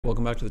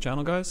welcome back to the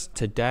channel, guys.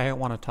 Today I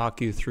want to talk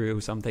you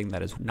through something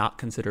that is not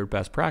considered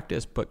best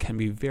practice, but can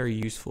be very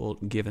useful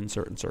given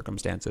certain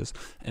circumstances.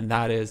 And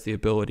that is the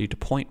ability to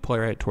point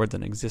Playwright towards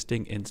an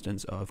existing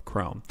instance of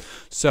Chrome.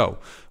 So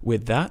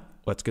with that,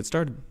 let's get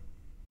started.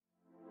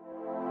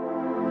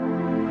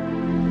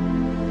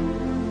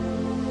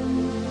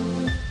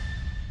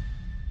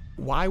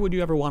 Why would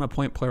you ever want to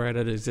point Playwright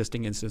at an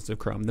existing instance of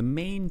Chrome? The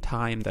main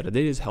time that it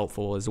is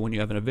helpful is when you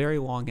have a very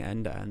long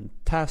end-to-end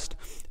test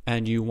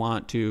and you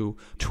want to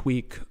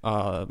tweak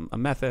a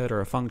method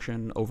or a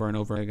function over and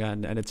over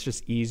again, and it's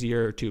just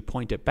easier to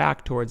point it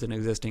back towards an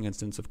existing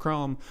instance of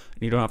Chrome,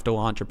 and you don't have to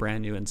launch a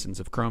brand new instance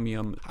of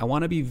Chromium. I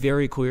want to be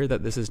very clear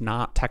that this is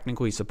not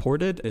technically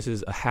supported. This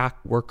is a hack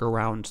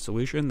workaround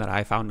solution that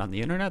I found on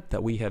the internet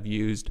that we have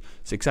used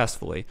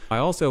successfully. I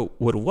also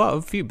would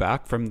love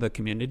feedback from the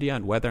community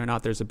on whether or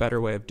not there's a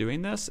better way of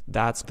doing this.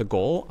 That's the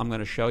goal. I'm going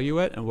to show you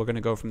it and we're going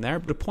to go from there.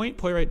 But to point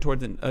Playwright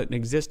towards an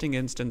existing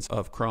instance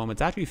of Chrome,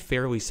 it's actually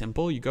fairly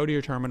simple. You go to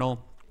your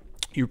terminal,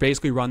 you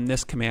basically run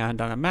this command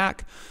on a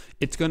Mac.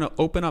 It's going to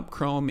open up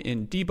Chrome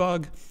in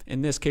debug.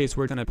 In this case,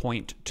 we're going to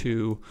point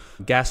to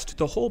guest.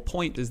 The whole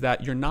point is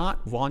that you're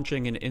not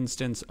launching an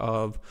instance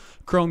of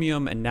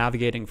Chromium and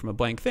navigating from a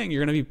blank thing.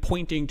 You're going to be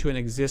pointing to an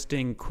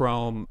existing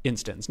Chrome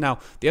instance. Now,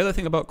 the other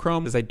thing about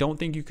Chrome is I don't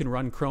think you can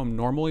run Chrome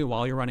normally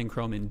while you're running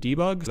Chrome in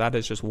debug. That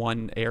is just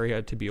one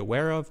area to be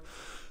aware of.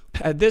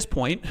 At this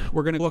point,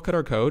 we're going to look at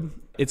our code.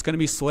 It's going to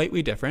be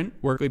slightly different.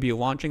 We're going to be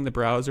launching the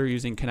browser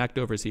using Connect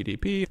over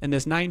CDP. And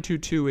this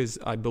 922 is,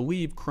 I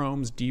believe,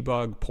 Chrome's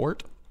debug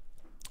port.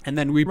 And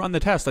then we run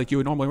the test like you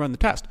would normally run the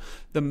test.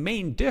 The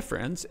main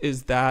difference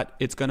is that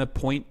it's going to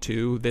point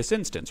to this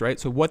instance, right?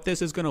 So what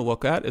this is going to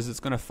look at is it's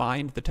going to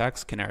find the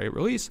text canary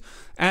release,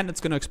 and it's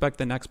going to expect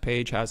the next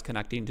page has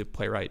connecting to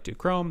Playwright to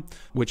Chrome,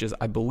 which is,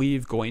 I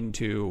believe, going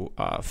to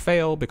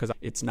fail because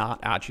it's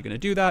not actually going to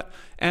do that.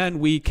 And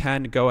we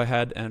can go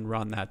ahead and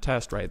run that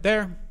test right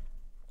there.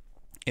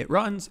 It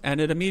runs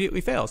and it immediately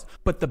fails.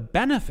 But the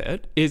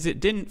benefit is it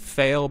didn't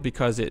fail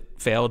because it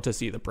failed to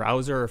see the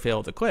browser or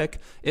failed to click.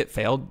 It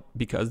failed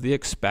because the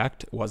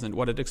expect wasn't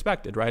what it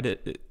expected, right?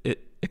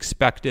 It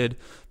expected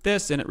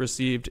this and it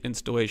received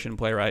installation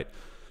Playwright.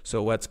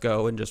 So let's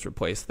go and just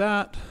replace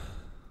that.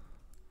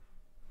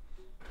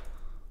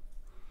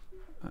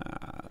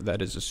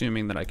 That is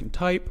assuming that I can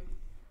type.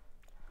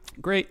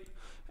 Great.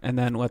 And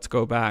then let's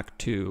go back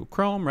to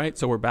Chrome, right?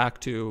 So we're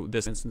back to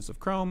this instance of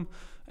Chrome.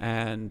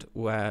 And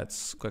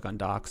let's click on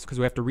docs because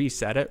we have to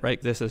reset it,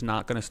 right? This is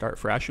not going to start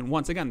fresh. And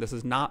once again, this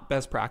is not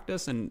best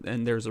practice and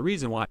there's a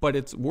reason why, but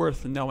it's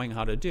worth knowing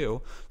how to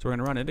do. So we're going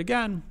to run it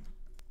again.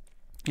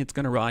 It's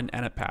going to run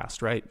and it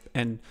passed, right?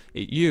 And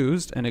it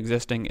used an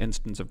existing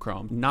instance of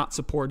Chrome. Not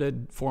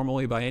supported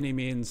formally by any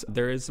means.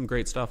 There is some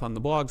great stuff on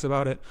the blogs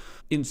about it.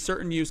 In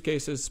certain use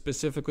cases,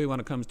 specifically when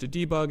it comes to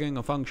debugging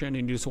a function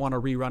and you just want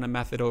to rerun a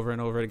method over and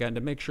over again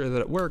to make sure that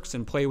it works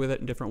and play with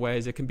it in different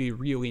ways, it can be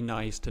really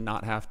nice to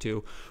not have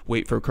to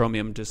wait for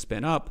Chromium to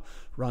spin up,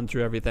 run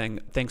through everything.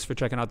 Thanks for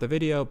checking out the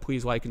video.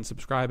 Please like and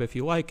subscribe if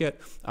you like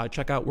it.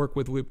 Check out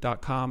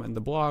workwithloop.com and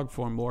the blog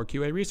for more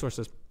QA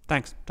resources.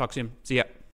 Thanks. Talk soon. See ya.